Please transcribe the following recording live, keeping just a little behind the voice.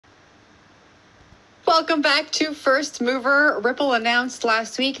Welcome back to First Mover. Ripple announced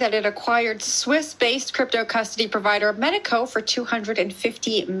last week that it acquired Swiss-based crypto custody provider Metaco for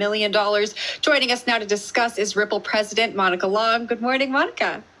 $250 million. Joining us now to discuss is Ripple President Monica Long. Good morning,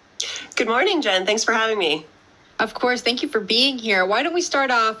 Monica. Good morning, Jen. Thanks for having me. Of course. Thank you for being here. Why don't we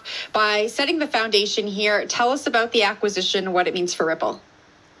start off by setting the foundation here? Tell us about the acquisition, what it means for Ripple.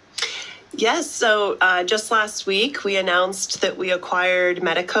 Yes, so just last week, we announced that we acquired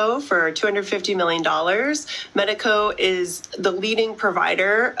Metaco for $250 million. Metaco is the leading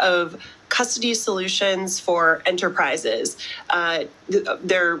provider of custody solutions for enterprises.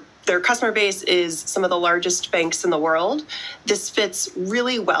 Their customer base is some of the largest banks in the world. This fits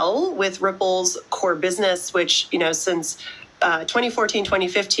really well with Ripple's core business, which, since 2014,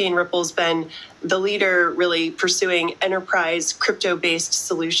 2015, Ripple's been the leader really pursuing enterprise crypto-based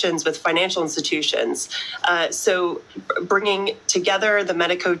solutions with financial institutions. So bringing together the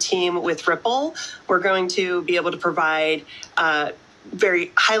Metaco team with Ripple, we're going to be able to provide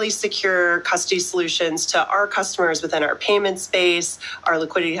very highly secure custody solutions to our customers within our payments base, our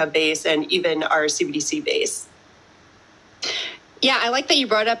liquidity hub base, and even our CBDC base. Yeah, I like that you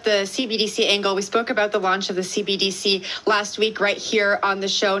brought up the CBDC angle. We spoke about the launch of the CBDC last week right here on the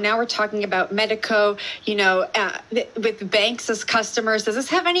show. Now we're talking about Metaco, with banks as customers. Does this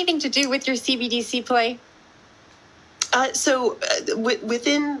have anything to do with your CBDC play?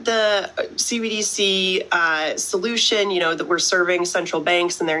 Within the CBDC solution, that we're serving central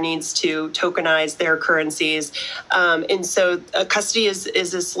banks and their needs to tokenize their currencies. And so custody is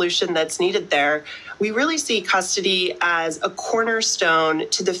a solution that's needed there. We really see custody as a cornerstone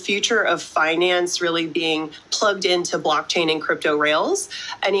to the future of finance really being plugged into blockchain and crypto rails.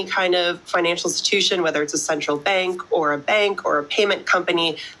 Any kind of financial institution, whether it's a central bank or a payment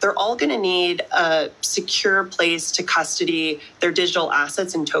company, they're all going to need a secure place to custody their digital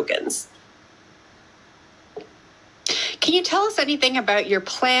assets and tokens. Can you tell us anything about your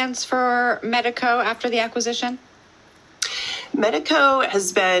plans for Metaco after the acquisition? Metaco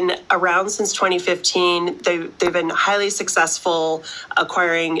has been around since 2015. They've been highly successful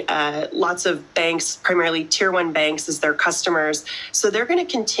acquiring lots of banks, primarily tier one banks as their customers. So they're going to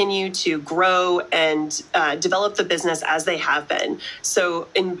continue to grow and develop the business as they have been. So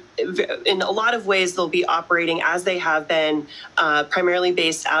in a lot of ways, they'll be operating as they have been, primarily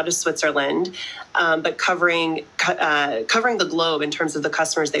based out of Switzerland, but covering the globe in terms of the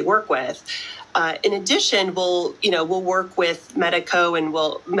customers they work with. In addition, we'll work with Metaco and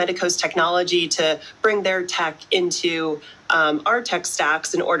Metaco's technology to bring their tech into our tech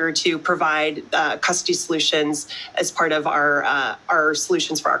stacks in order to provide custody solutions as part of our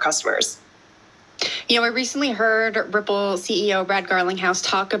solutions for our customers. We recently heard Ripple CEO Brad Garlinghouse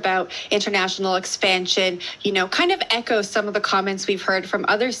talk about international expansion, kind of echo some of the comments we've heard from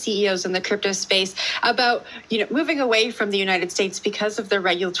other CEOs in the crypto space about, moving away from the United States because of the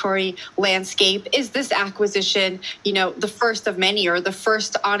regulatory landscape. Is this acquisition, the first of many or the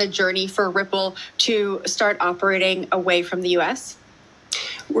first on a journey for Ripple to start operating away from the U.S.?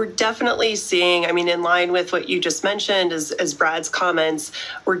 We're definitely seeing, in line with what you just mentioned as Brad's comments,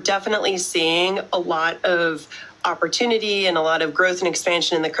 we're definitely seeing a lot of opportunity and a lot of growth and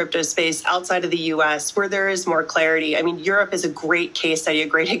expansion in the crypto space outside of the U.S. where there is more clarity. Europe is a great case study, a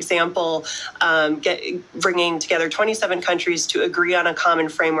great example, bringing together 27 countries to agree on a common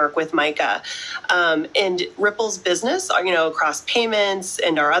framework with MiCA. And Ripple's business, across payments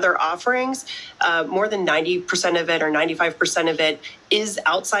and our other offerings, more than 90% of it or 95% of it is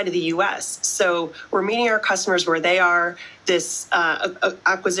outside of the U.S. So we're meeting our customers where they are. This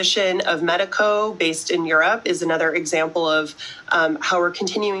acquisition of Metaco based in Europe is another example of how we're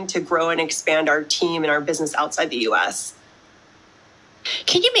continuing to grow and expand our team and our business outside the U.S.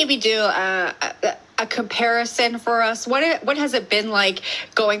 Can you maybe do a comparison for us? What has it been like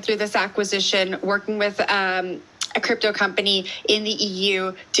going through this acquisition, working with a crypto company in the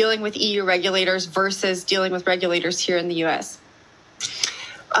EU, dealing with EU regulators versus dealing with regulators here in the U.S.?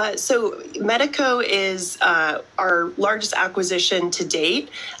 So Metaco is our largest acquisition to date.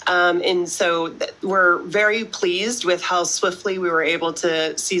 And so we're very pleased with how swiftly we were able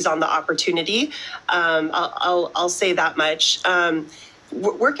to seize on the opportunity. I'll say that much.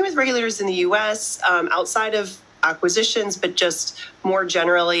 Working with regulators in the U.S. Outside of acquisitions, but just more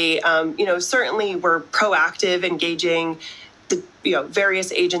generally, certainly we're proactive, engaging the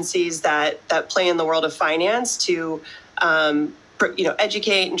various agencies that play in the world of finance to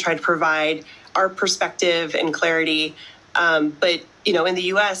educate and try to provide our perspective and clarity. But in the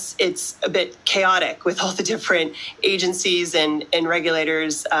U.S., it's a bit chaotic with all the different agencies and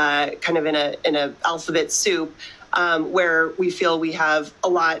regulators, kind of in a alphabet soup, where we feel we have a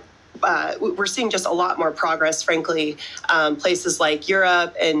lot we're seeing just a lot more progress, frankly, places like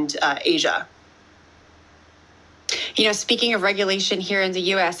Europe and Asia. Speaking of regulation here in the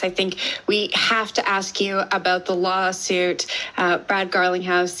U.S., I think we have to ask you about the lawsuit. Brad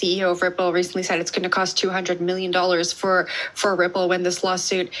Garlinghouse, CEO of Ripple, recently said it's going to cost $200 million for Ripple when this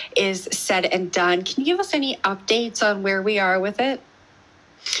lawsuit is said and done. Can you give us any updates on where we are with it?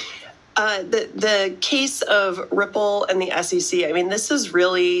 The case of Ripple and the SEC, I mean, this is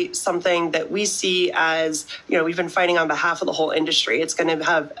really something that we see as, we've been fighting on behalf of the whole industry. It's going to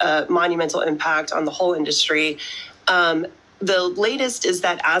have a monumental impact on the whole industry. The latest is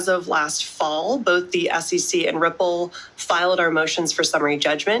that as of last fall, both the SEC and Ripple filed our motions for summary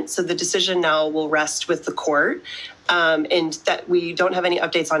judgment. So the decision now will rest with the court. And that we don't have any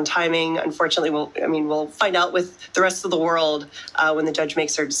updates on timing. Unfortunately, we'll find out with the rest of the world when the judge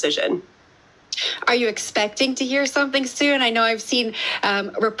makes her decision. Are you expecting to hear something soon? I know I've seen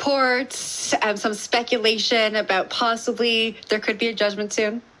reports, some speculation about possibly there could be a judgment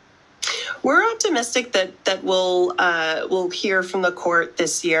soon. We're optimistic that we'll hear from the court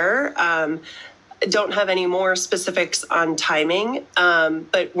this year. Don't have any more specifics on timing,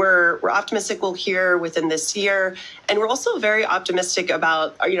 but we're optimistic we'll hear within this year, and we're also very optimistic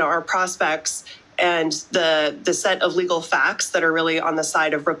about our prospects and the set of legal facts that are really on the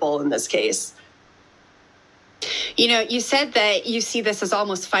side of Ripple in this case. You said that you see this as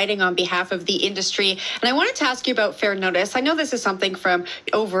almost fighting on behalf of the industry. And I wanted to ask you about fair notice. I know this is something from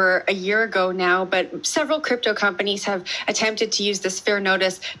over a year ago now, but several crypto companies have attempted to use this fair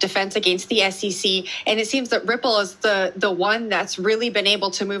notice defense against the SEC. And it seems that Ripple is the one that's really been able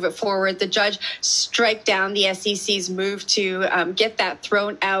to move it forward. The judge strike down the SEC's move to get that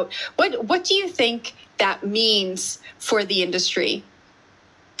thrown out. What do you think that means for the industry?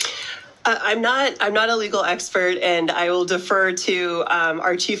 I'm not a legal expert, and I will defer to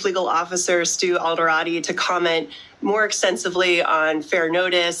our Chief Legal Officer, Stu Alderati, to comment more extensively on fair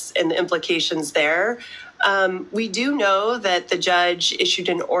notice and the implications there. We do know that the judge issued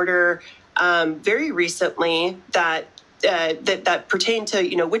an order very recently that pertain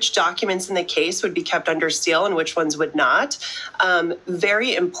to which documents in the case would be kept under seal and which ones would not.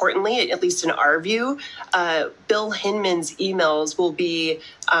 Very importantly, at least in our view, Bill Hinman's emails will be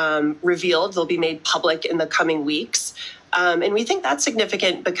revealed. They'll be made public in the coming weeks. And we think that's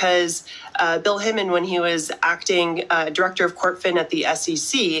significant because Bill Hinman, when he was acting director of CorpFin at the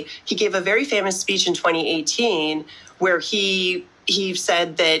SEC, he gave a very famous speech in 2018 where he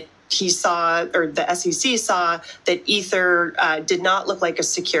said that he saw, or the SEC saw, that Ether did not look like a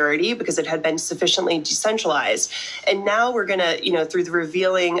security because it had been sufficiently decentralized. And now we're going to, through the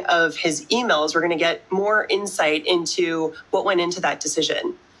revealing of his emails, we're going to get more insight into what went into that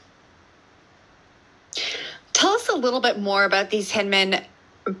decision. Tell us a little bit more about these Hinman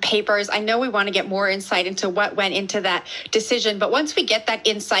papers. I know we want to get more insight into what went into that decision, but once we get that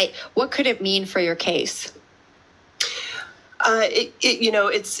insight, what could it mean for your case?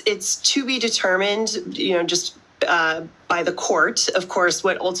 It's to be determined, just by the court, of course,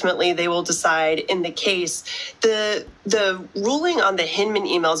 what ultimately they will decide in the case. The ruling on the Hinman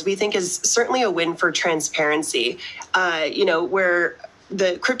emails, we think, is certainly a win for transparency, where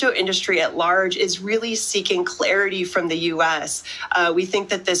the crypto industry at large is really seeking clarity from the U.S. We think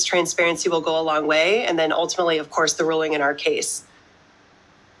that this transparency will go a long way. And then ultimately, of course, the ruling in our case.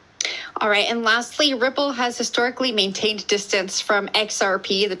 All right. And lastly, Ripple has historically maintained distance from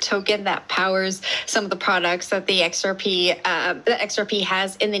XRP, the token that powers some of the products that the XRP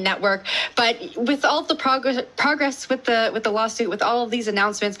has in the network. But with all of the progress with the lawsuit, with all of these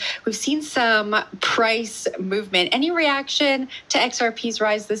announcements, we've seen some price movement. Any reaction to XRP's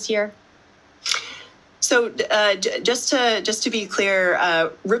rise this year? So just to be clear,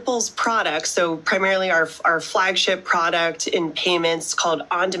 Ripple's products, so primarily our flagship product in payments called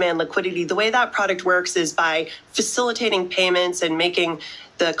on-demand liquidity, the way that product works is by facilitating payments and making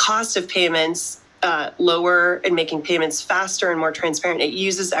the cost of payments lower and making payments faster and more transparent. It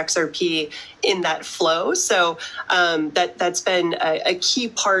uses XRP in that flow. So that's been a key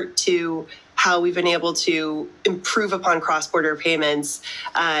part to how we've been able to improve upon cross-border payments.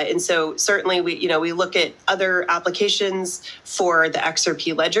 And so certainly we look at other applications for the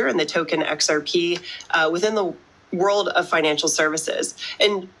XRP ledger and the token XRP within the world of financial services.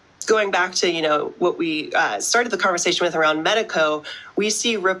 And going back to, what we started the conversation with around Metaco, we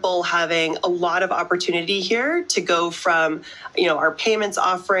see Ripple having a lot of opportunity here to go from, our payments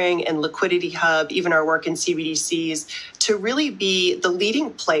offering and liquidity hub, even our work in CBDCs, to really be the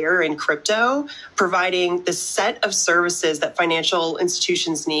leading player in crypto, providing the set of services that financial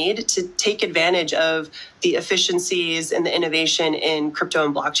institutions need to take advantage of the efficiencies and the innovation in crypto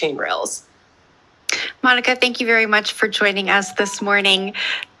and blockchain rails. Monica, thank you very much for joining us this morning.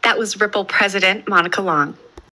 That was Ripple President Monica Long.